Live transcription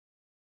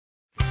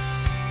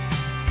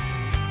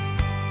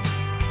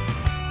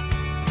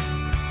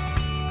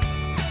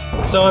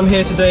So I'm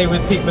here today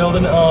with Pete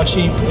Milden, our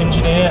Chief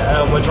Engineer,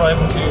 and we're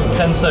driving to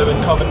Penso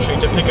in Coventry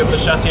to pick up the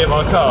chassis of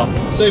our car.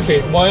 So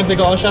Pete, why have they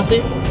got our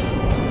chassis?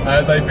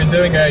 They've been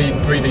doing a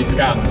 3D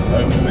scan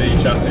of the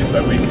chassis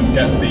so we can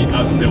get the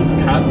as-built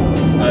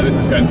CAD. This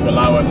is going to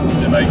allow us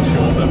to make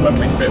sure that when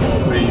we fit all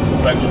the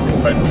suspension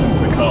components into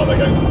the car, they're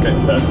going to fit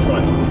first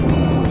try.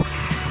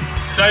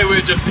 Today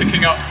we're just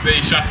picking up the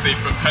chassis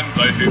from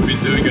Penso, who've been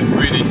doing a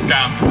 3D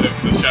scan of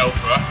the shell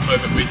for us so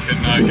that we can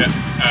get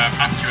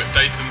accurate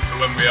datums for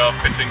when we are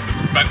fitting the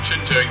suspension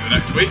during the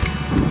next week.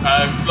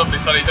 Lovely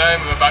sunny day,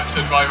 and we're about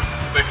to drive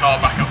the car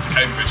back up to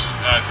Cambridge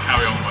to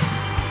carry on with.